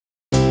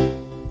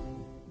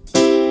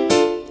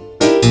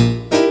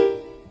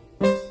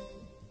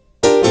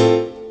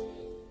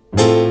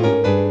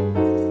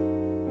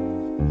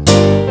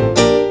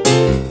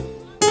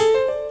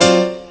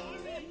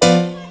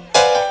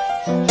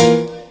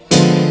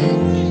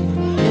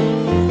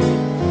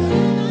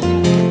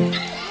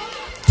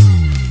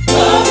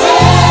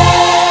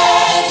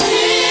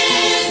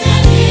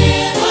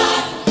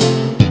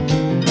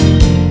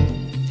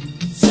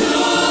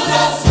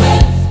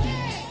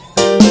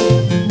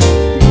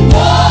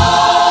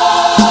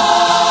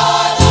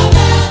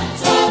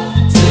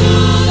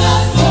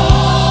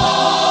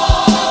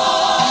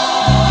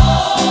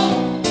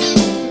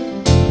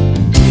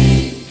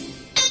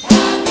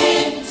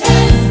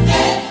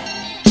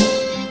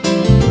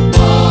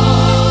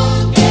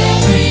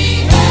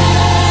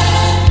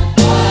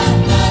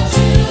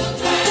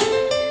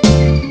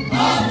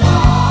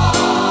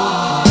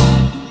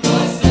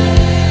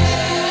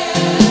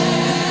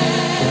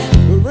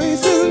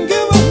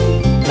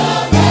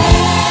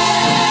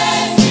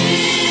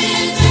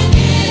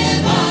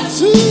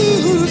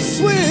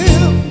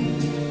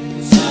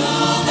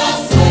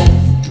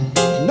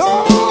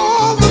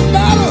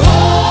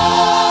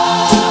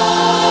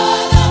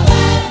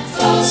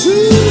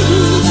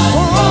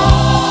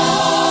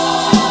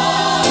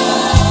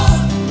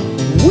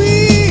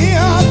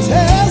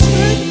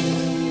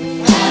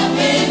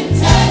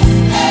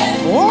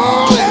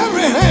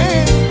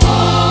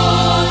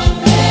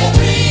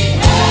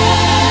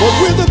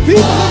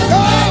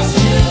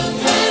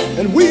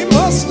and we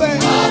must stand.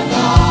 But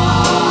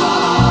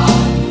God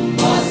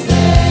must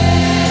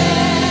stand.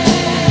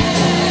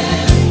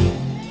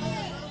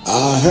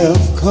 I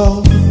have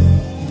come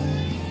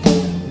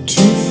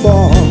too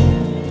far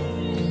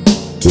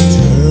to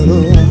turn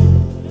around.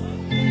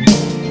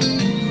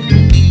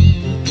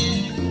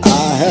 I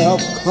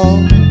have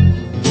come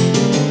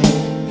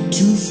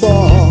too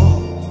far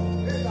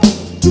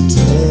to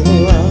turn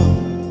around.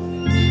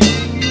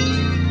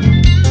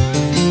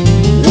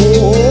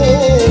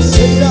 Oh,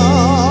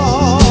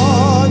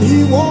 Satan, he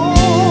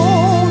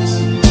wants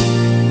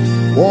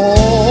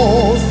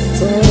to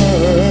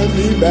turn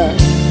me back.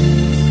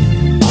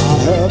 I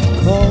have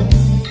come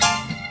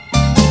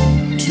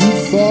too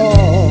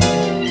far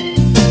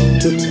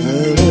to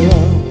turn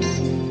around.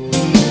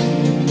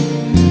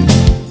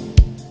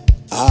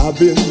 I've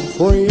been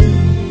praying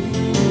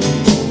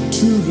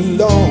too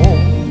long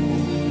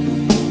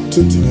to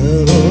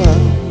turn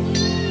around.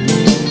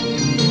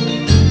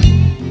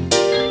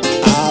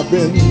 I've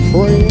been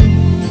praying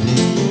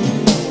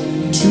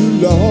too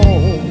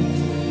long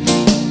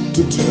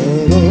to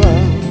turn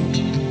around.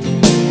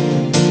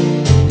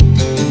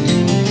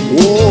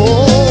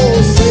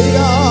 Oh,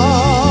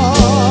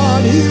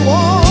 Satan, he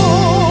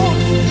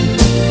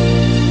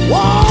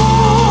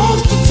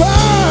wants to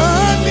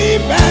turn me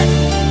back,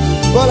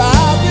 but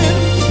I've been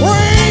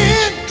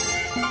praying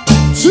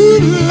too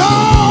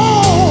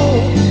long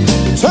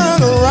to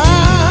turn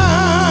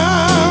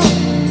around.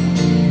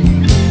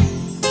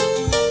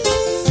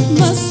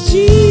 Must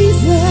Jesus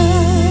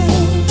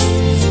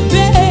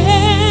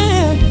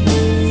bear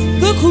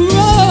the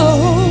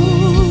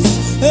cross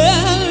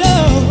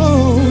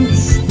alone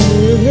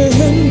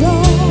and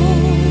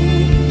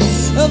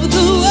all of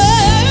the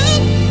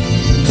world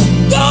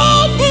go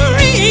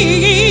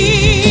free?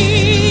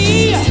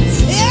 Yeah,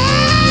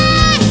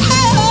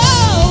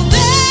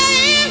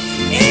 there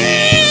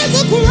is a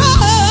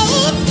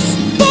cross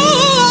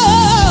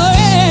for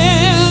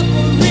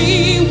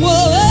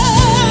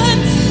everyone,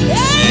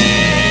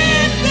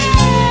 and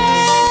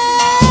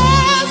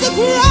there's a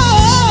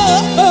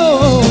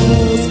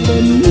cross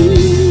for me.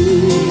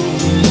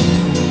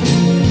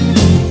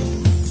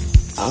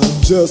 I'm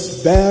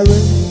just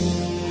bearing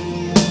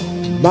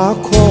my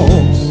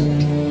cross,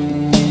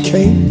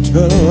 can't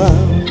turn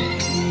around.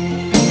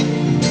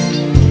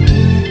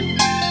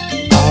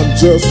 I'm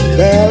just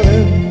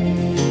bearing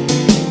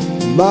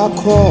my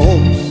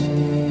cross,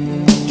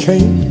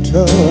 can't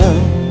turn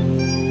around.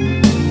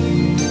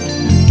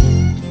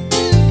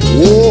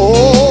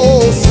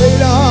 Oh,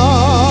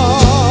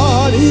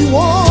 Satan, he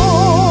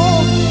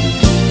wants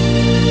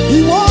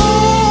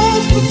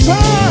to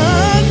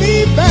turn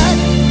me back,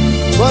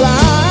 but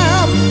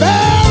I'm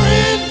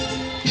bearing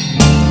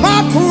my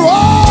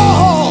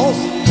cross,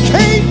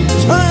 can't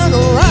turn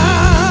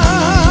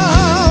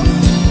around.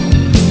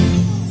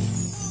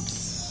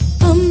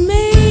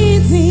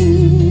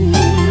 Amazing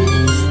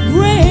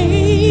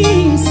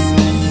grace,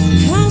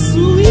 how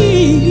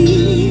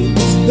sweet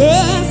the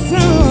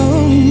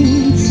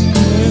sound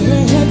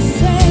that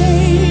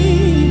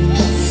saved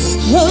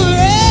a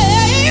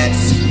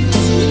wretch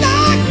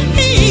like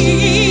me.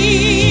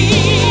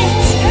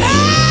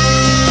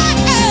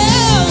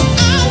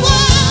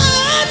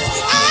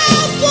 I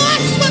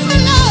once was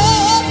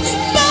lost,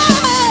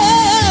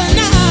 but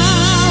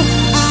now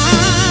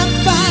I'm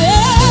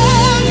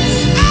found.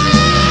 I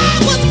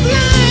was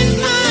blind,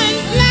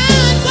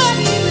 but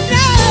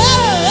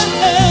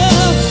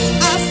now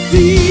I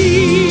see.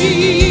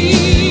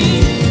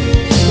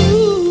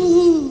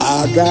 Ooh. I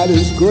got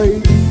his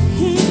grace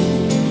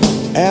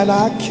and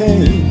I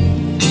can't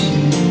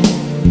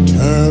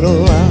turn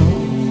around.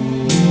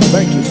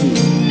 Thank you,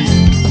 Jesus.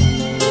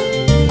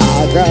 I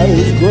got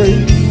his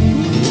grace,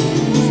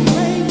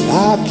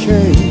 I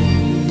can't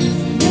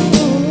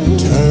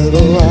turn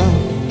around.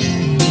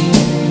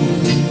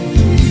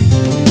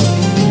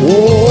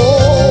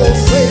 Oh,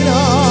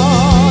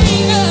 Satan,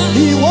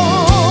 he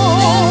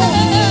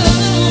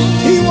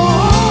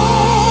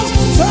wants to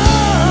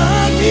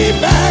turn me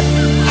back.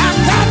 I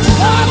got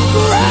God's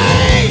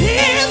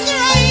grace,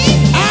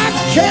 I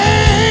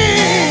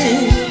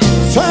can't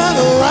turn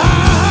around.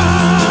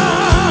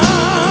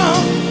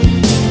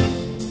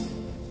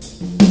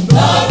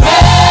 The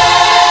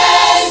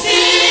race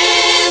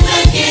is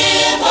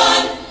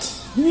given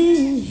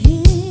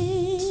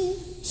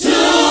to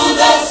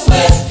the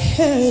swift.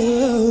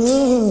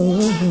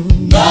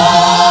 No,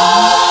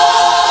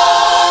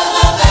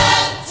 the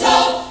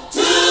battle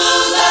to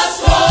the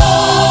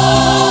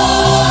strong.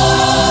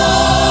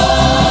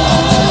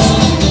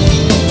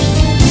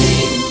 We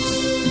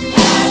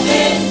have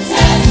been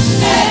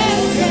tested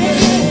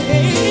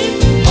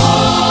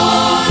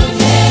on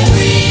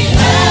every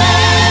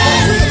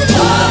hand,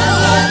 but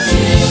the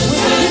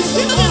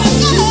children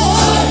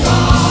of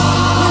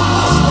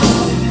God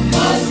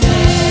must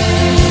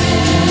stand.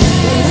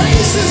 The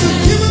race isn't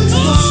given to the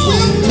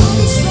swift,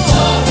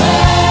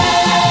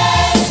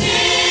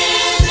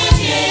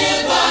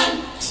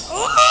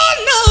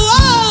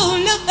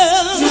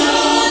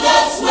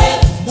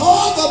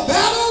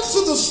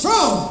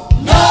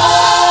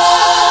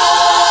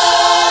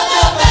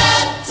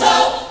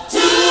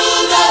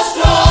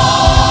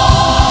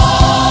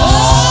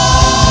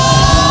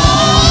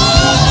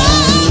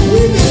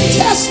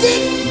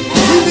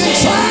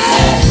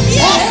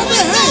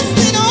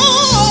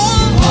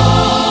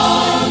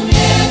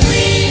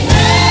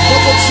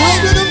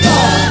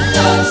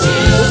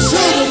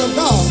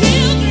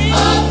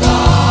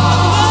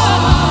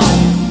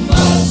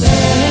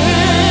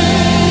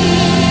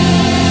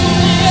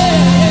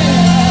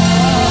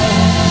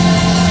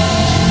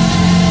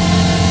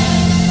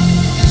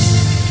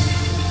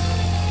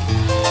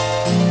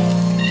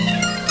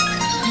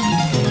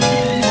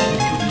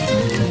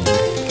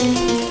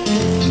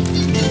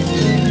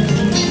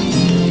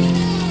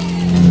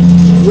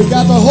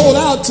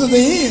 to the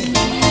end.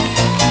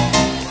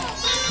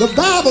 The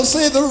Bible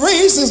says the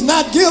race is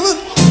not given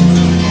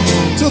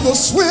to the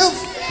swift,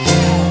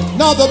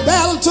 nor the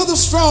battle to the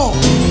strong.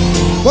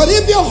 But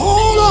if you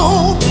hold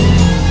on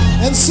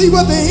and see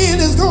what the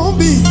end is going to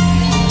be,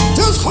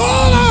 just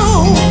hold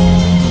on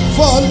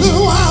for a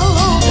little while.